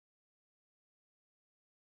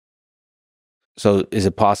So is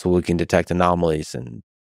it possible we can detect anomalies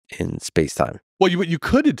in space-time? Well, you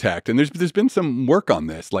could detect, and there's been some work on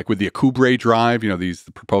this, like with the Akubre drive, these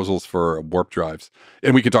proposals for warp drives,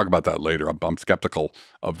 and we can talk about that later. I'm skeptical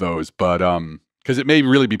of those, but because it may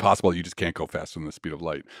really be possible you just can't go faster than the speed of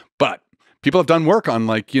light. But people have done work on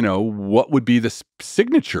what would be the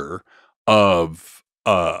signature of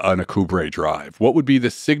an Akubre drive? What would be the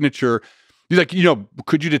signature?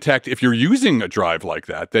 Could you detect if you're using a drive like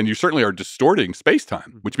that, then you certainly are distorting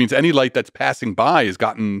space-time, which means any light that's passing by has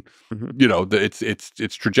gotten,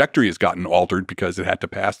 its trajectory has gotten altered because it had to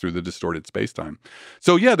pass through the distorted space-time.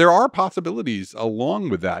 So yeah, there are possibilities along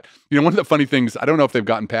with that. One of the funny things, I don't know if they've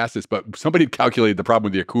gotten past this, but somebody calculated the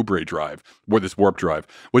problem with the Akubre drive, or this warp drive,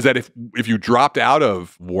 was that if you dropped out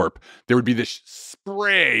of warp, there would be this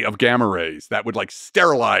spray of gamma rays that would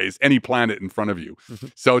sterilize any planet in front of you.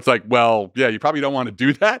 So it's well, yeah, you probably don't want to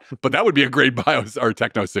do that, but that would be a great bios or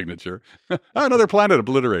techno signature. Another planet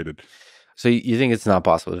obliterated. So you think it's not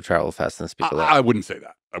possible to travel faster than the speed of light? I wouldn't say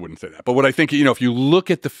that. But what I think, if you look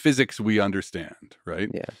at the physics we understand, right?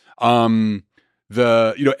 Yeah.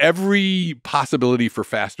 Every possibility for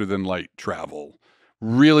faster than light travel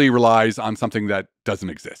really relies on something that doesn't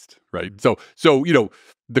exist, right? So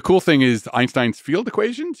the cool thing is Einstein's field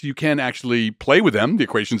equations, you can actually play with them. The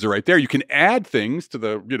equations are right there. You can add things to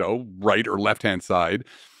the, right or left-hand side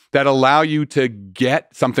that allow you to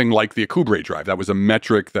get something like the Akubre drive. That was a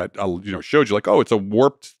metric that, showed you it's a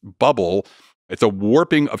warped bubble. It's a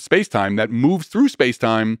warping of space-time that moves through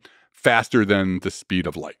space-time faster than the speed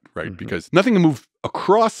of light, right? Because nothing can move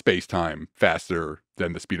across space-time faster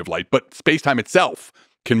than the speed of light, but space-time itself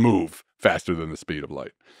can move faster than the speed of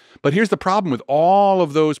light. But here's the problem with all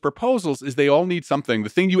of those proposals is they all need something. The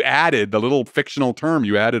thing you added, the little fictional term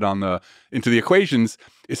you added into the equations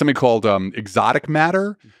is something called exotic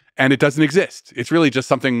matter, and it doesn't exist. It's really just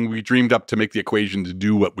something we dreamed up to make the equation to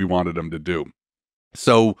do what we wanted them to do.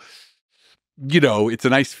 So, it's a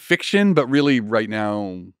nice fiction, but really right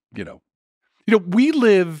now, we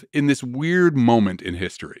live in this weird moment in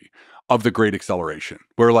history of the Great Acceleration,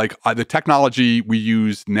 where the technology we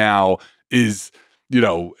use now is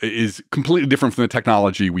completely different from the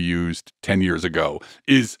technology we used 10 years ago,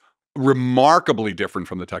 is remarkably different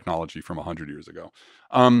from the technology from 100 years ago.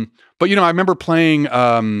 But I remember playing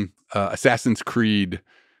Assassin's Creed,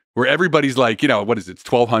 where everybody's what is it?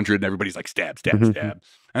 It's 1200, and everybody's stab, stab, stab.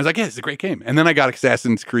 And I was yeah, it's a great game. And then I got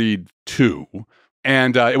Assassin's Creed 2,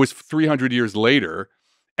 and it was 300 years later,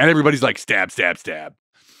 and everybody's stab, stab, stab.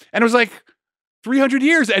 And it was 300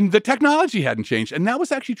 years, and the technology hadn't changed. And that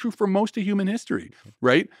was actually true for most of human history,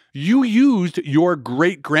 right? You used your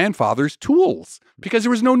great-grandfather's tools because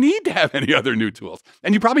there was no need to have any other new tools.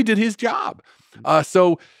 And you probably did his job.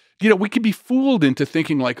 So we could be fooled into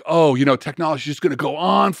thinking technology is just going to go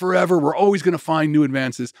on forever. We're always going to find new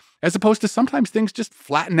advances, as opposed to sometimes things just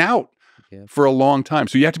flatten out for a long time.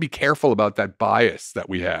 So you have to be careful about that bias that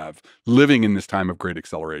we have living in this time of great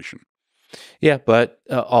acceleration. Yeah, but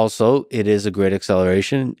also it is a great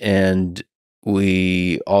acceleration, and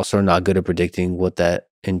we also are not good at predicting what that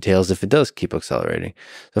entails if it does keep accelerating.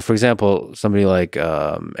 So, for example, somebody like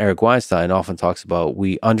Eric Weinstein often talks about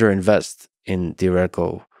we underinvest in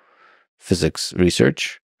theoretical physics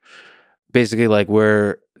research. Basically,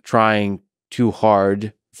 we're trying too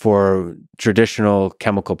hard for traditional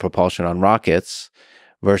chemical propulsion on rockets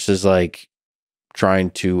versus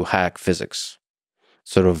trying to hack physics,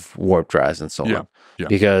 sort of warp drives and so on,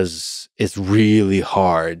 because it's really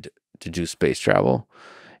hard to do space travel.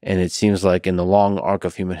 And it seems like in the long arc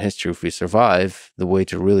of human history, if we survive, the way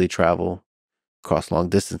to really travel across long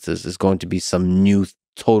distances is going to be some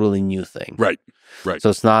totally new thing. Right. So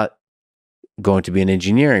it's not going to be an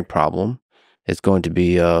engineering problem. It's going to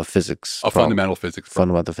be a fundamental physics problem.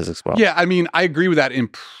 Fundamental physics problem. Yeah, I agree with that in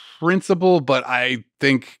principle, but I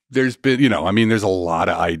think there's been, there's a lot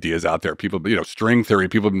of ideas out there. People, string theory,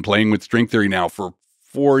 people have been playing with string theory now for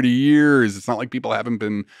 40 years. It's not like there hasn't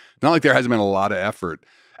been a lot of effort.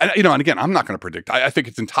 And, and again, I'm not going to predict. I think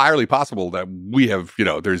it's entirely possible that we have,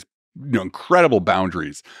 there's, incredible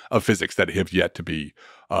boundaries of physics that have yet to be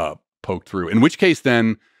poked through. In which case,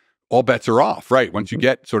 then, all bets are off, right? Once you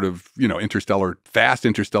get sort of, fast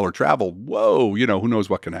interstellar travel, whoa, who knows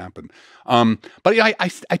what can happen. But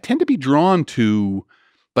I tend to be drawn to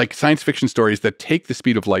science fiction stories that take the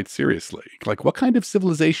speed of light seriously. What kind of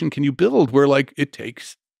civilization can you build where it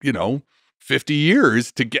takes, 50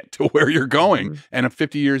 years to get to where you're going and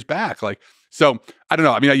 50 years back? So I don't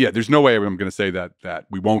know. There's no way I'm going to say that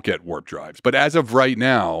we won't get warp drives. But as of right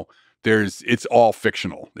now, it's all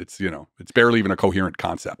fictional. It's, it's barely even a coherent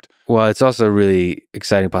concept. Well, it's also a really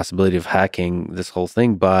exciting possibility of hacking this whole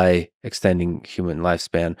thing by extending human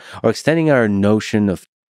lifespan or extending our notion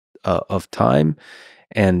of time,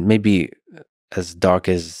 and maybe as dark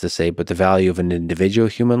as to say, but the value of an individual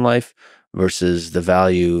human life versus the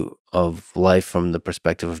value of life from the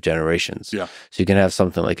perspective of generations. Yeah. So you can have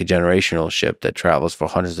something like a generational ship that travels for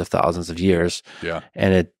hundreds of thousands of years. Yeah.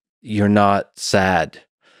 And you're not sad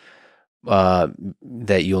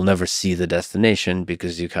that you'll never see the destination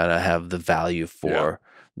because you kind of have the value for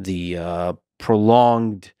the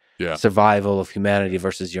prolonged survival of humanity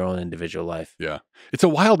versus your own individual life. Yeah. It's a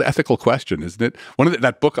wild ethical question, isn't it?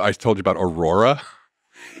 That book I told you about, Aurora,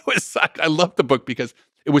 I love the book because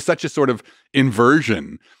it was such a sort of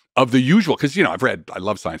inversion of the usual. Because, I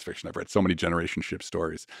love science fiction. I've read so many generation ship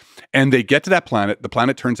stories. And they get to that planet. The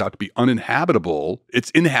planet turns out to be uninhabitable.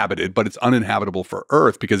 It's inhabited, but it's uninhabitable for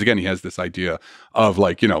Earth because, again, he has this idea of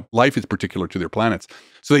life is particular to their planets.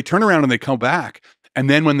 So they turn around and they come back.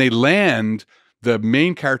 And then when they land, the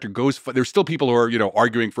main character there's still people who are,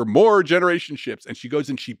 arguing for more generation ships. And she goes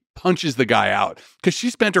and she punches the guy out because she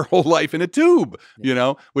spent her whole life in a tube,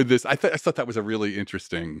 with this. I thought that was a really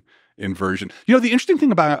interesting inversion. The interesting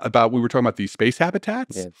thing about we were talking about these space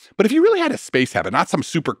habitats, but if you really had a space habitat, not some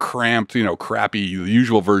super cramped, crappy, the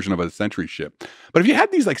usual version of a Century ship, but if you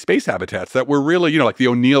had these like space habitats that were really, like the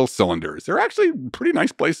O'Neill cylinders, they're actually pretty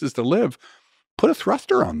nice places to live. Put a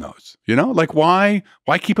thruster on those, why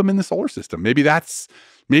keep them in the solar system?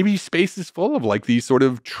 Maybe space is full of like these sort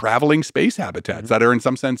of traveling space habitats that are in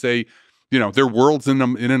some sense they're worlds in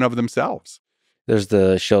and of themselves. There's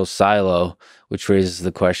the show Silo, which raises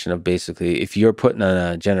the question of basically, if you're putting on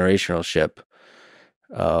a generational ship,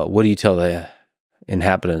 what do you tell the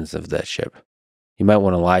inhabitants of that ship? You might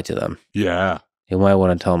want to lie to them. Yeah. You might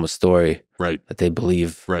want to tell them a story that they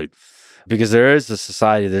believe. Right. Because there is a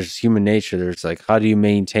society, there's human nature. There's like, how do you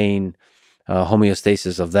maintain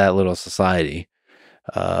homeostasis of that little society?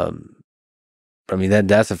 That's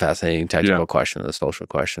a fascinating technical question, the social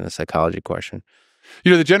question, the psychology question.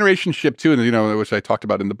 The generation ship too, and which I talked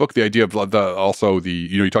about in the book, the idea of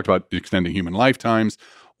you talked about extending human lifetimes,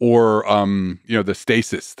 or the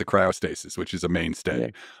stasis, the cryostasis, which is a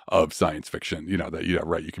mainstay of science fiction. You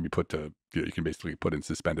can be put to you can basically put in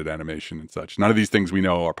suspended animation and such. None of these things we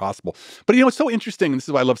know are possible. But it's so interesting, and this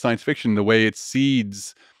is why I love science fiction, the way it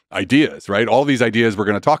seeds ideas, right? All these ideas we're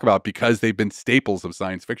going to talk about because they've been staples of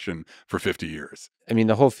science fiction for 50 years.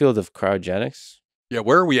 The whole field of cryogenics. Yeah,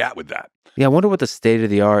 where are we at with that? Yeah, I wonder what the state of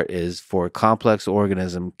the art is for a complex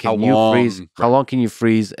organism. How long can you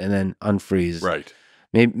freeze and then unfreeze? Right.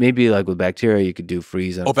 Maybe like with bacteria, you could do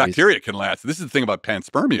freeze and unfreeze. Bacteria can last. This is the thing about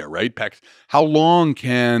panspermia, right? How long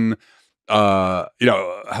can a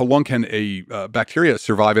bacteria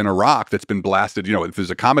survive in a rock that's been blasted? If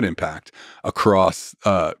there's a comet impact across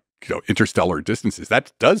interstellar distances,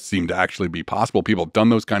 that does seem to actually be possible. People have done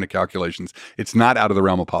those kind of calculations. It's not out of the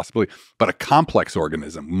realm of possibility. But a complex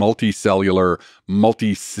organism, multicellular,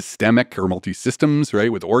 multisystemic or multisystems,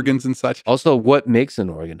 right, with organs and such. Also, what makes an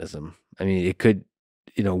organism? It could,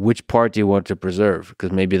 which part do you want to preserve?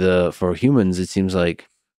 Because maybe for humans, it seems like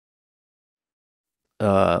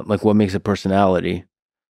what makes a personality.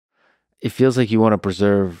 It feels like you want to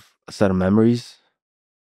preserve a set of memories.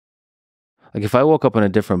 Like if I woke up in a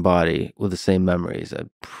different body with the same memories,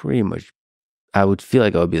 I would feel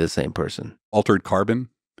like I would be the same person. Altered Carbon.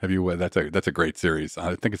 Have you? That's a great series.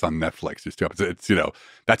 I think it's on Netflix. There's 2 episodes. It's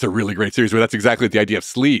that's a really great series where that's exactly the idea of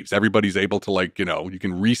sleeves. Everybody's able to you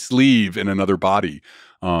can re-sleeve in another body,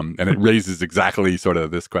 and it raises exactly sort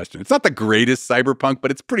of this question. It's not the greatest cyberpunk,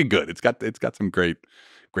 but it's pretty good. It's got some great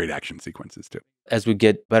action sequences too. As we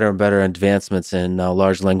get better and better advancements in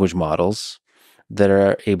large language models that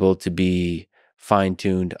are able to be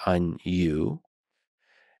fine-tuned on you,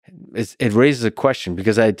 it raises a question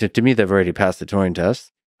because to me they've already passed the Turing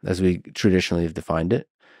test as we traditionally have defined it.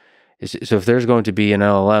 So if there's going to be an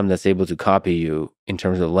LLM that's able to copy you in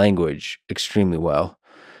terms of language extremely well,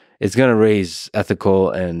 it's going to raise ethical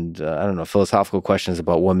and philosophical questions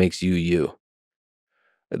about what makes you you.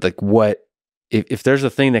 Like if there's a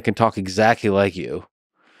thing that can talk exactly like you,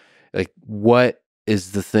 like what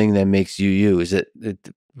is the thing that makes you you? It's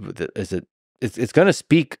going to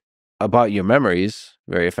speak about your memories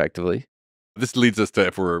very effectively. This leads us to,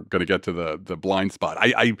 if we're going to get to the blind spot,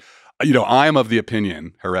 I'm of the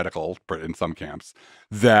opinion, heretical in some camps,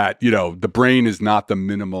 that the brain is not the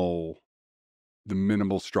minimal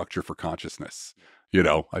structure for consciousness.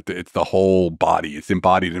 It's the whole body. It's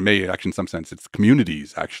embodied in me. Actually, in some sense, it's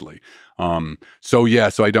communities, actually. So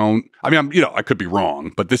I don't, I could be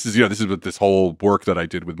wrong, but this is what this whole work that I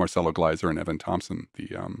did with Marcelo Gleiser and Evan Thompson,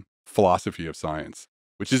 the philosophy of science,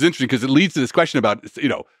 which is interesting because it leads to this question about,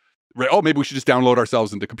 right, oh, maybe we should just download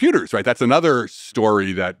ourselves into computers, right? That's another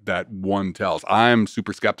story that one tells. I'm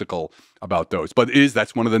super skeptical about those, but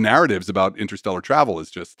that's one of the narratives about interstellar travel is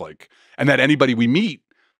just like, and that anybody we meet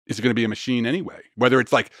is going to be a machine anyway, whether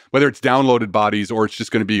it's downloaded bodies or it's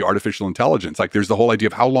just going to be artificial intelligence. Like there's the whole idea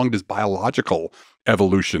of how long does biological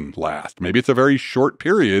evolution last? Maybe it's a very short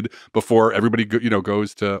period before everybody,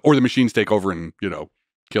 goes to, or the machines take over and,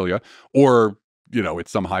 kill you, or,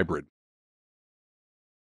 it's some hybrid.